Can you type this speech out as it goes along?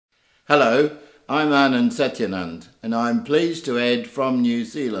Hello, I'm Anand Satyanand and I'm pleased to add from New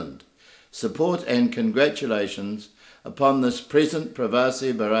Zealand support and congratulations upon this present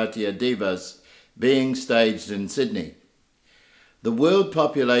Pravasi Bharatiya Divas being staged in Sydney. The world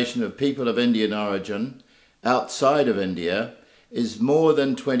population of people of Indian origin outside of India is more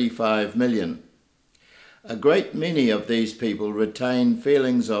than 25 million. A great many of these people retain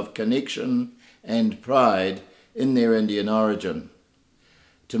feelings of connection and pride in their Indian origin.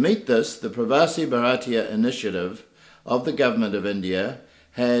 To meet this, the Pravasi Bharatiya initiative of the Government of India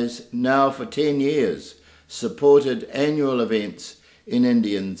has now for 10 years supported annual events in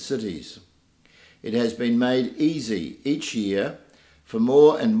Indian cities. It has been made easy each year for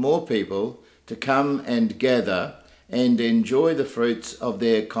more and more people to come and gather and enjoy the fruits of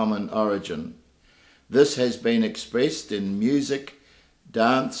their common origin. This has been expressed in music,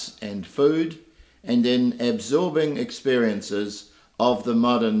 dance and food, and in absorbing experiences of the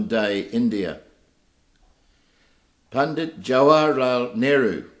modern day India. Pandit Jawaharlal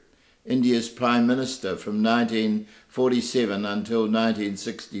Nehru, India's Prime Minister from 1947 until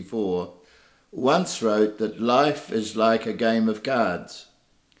 1964, once wrote that life is like a game of cards.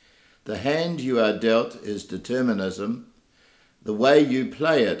 The hand you are dealt is determinism, the way you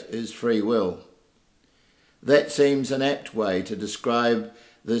play it is free will. That seems an apt way to describe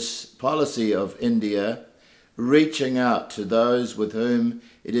this policy of India reaching out to those with whom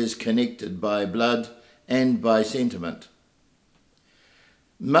it is connected by blood and by sentiment.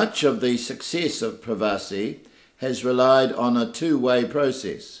 Much of the success of Pravasi has relied on a two-way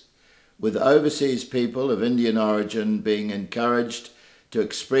process, with overseas people of Indian origin being encouraged to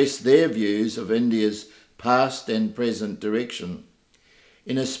express their views of India's past and present direction.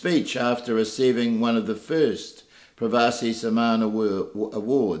 In a speech after receiving one of the first Pravasi Samman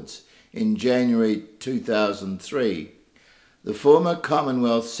Awards in January 2003, the former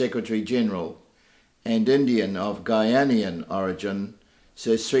Commonwealth Secretary-General and Indian of Guyanian origin,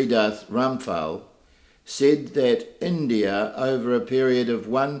 Sir Sridhar Ramphal, said that India, over a period of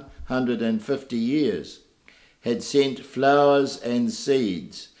 150 years, had sent flowers and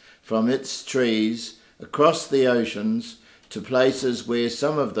seeds from its trees across the oceans to places where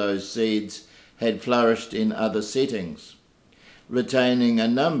some of those seeds had flourished in other settings, retaining a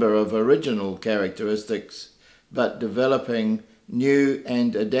number of original characteristics, but developing new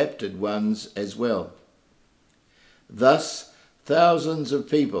and adapted ones as well. Thus, thousands of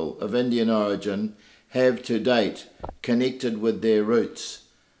people of Indian origin have to date connected with their roots.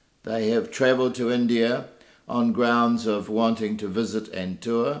 They have travelled to India on grounds of wanting to visit and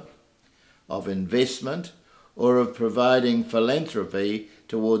tour, of investment, or of providing philanthropy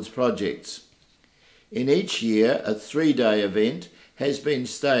towards projects. In each year, a 3-day event has been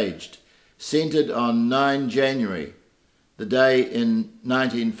staged, centred on 9 January, the day in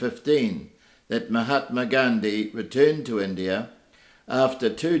 1915 that Mahatma Gandhi returned to India after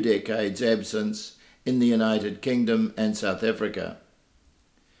 2 decades' absence in the United Kingdom and South Africa.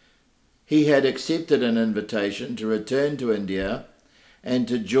 He had accepted an invitation to return to India and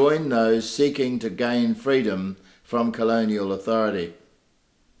to join those seeking to gain freedom from colonial authority.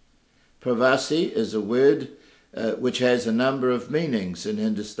 Pravasi is a word which has a number of meanings in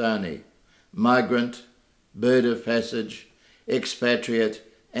Hindustani: migrant, bird of passage, expatriate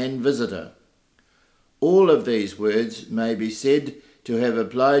and visitor. All of these words may be said to have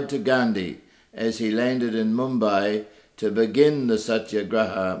applied to Gandhi as he landed in Mumbai to begin the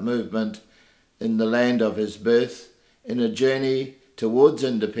Satyagraha movement in the land of his birth in a journey towards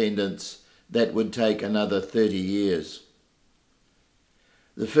independence that would take another 30 years.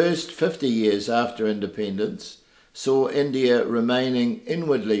 The first 50 years after independence saw India remaining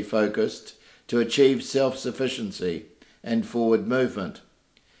inwardly focused to achieve self-sufficiency and forward movement.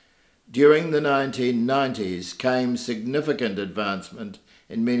 During the 1990s came significant advancement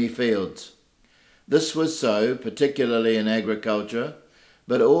in many fields. This was so particularly in agriculture,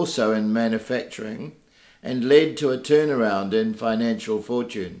 but also in manufacturing, and led to a turnaround in financial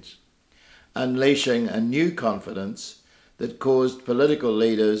fortunes, unleashing a new confidence that caused political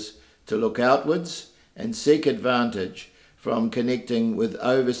leaders to look outwards and seek advantage from connecting with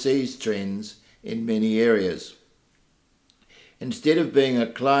overseas trends in many areas. Instead of being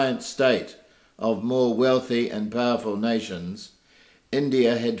a client state of more wealthy and powerful nations,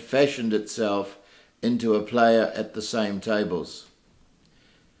 India had fashioned itself into a player at the same tables.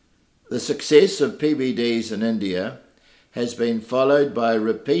 The success of PBDs in India has been followed by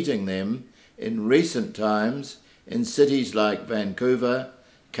repeating them in recent times in cities like Vancouver,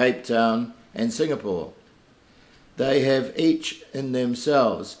 Cape Town and Singapore. They have each in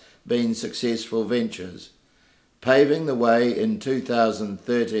themselves been successful ventures, paving the way in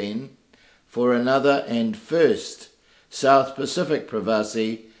 2013 for another and first South Pacific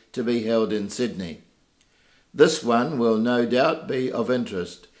Pravasi to be held in Sydney. This one will no doubt be of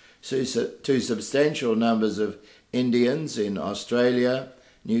interest to substantial numbers of Indians in Australia,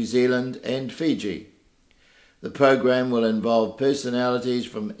 New Zealand and Fiji. The program will involve personalities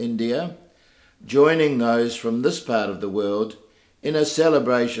from India joining those from this part of the world in a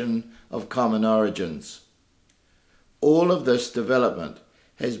celebration of common origins. All of this development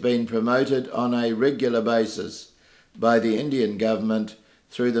has been promoted on a regular basis by the Indian government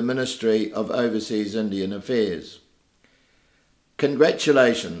through the Ministry of Overseas Indian Affairs.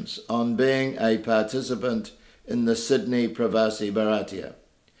 Congratulations on being a participant in the Sydney Pravasi Bharatiya.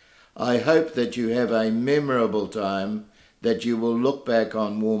 I hope that you have a memorable time that you will look back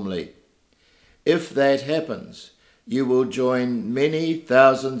on warmly. If that happens, you will join many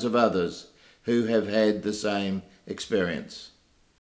thousands of others who have had the same experience.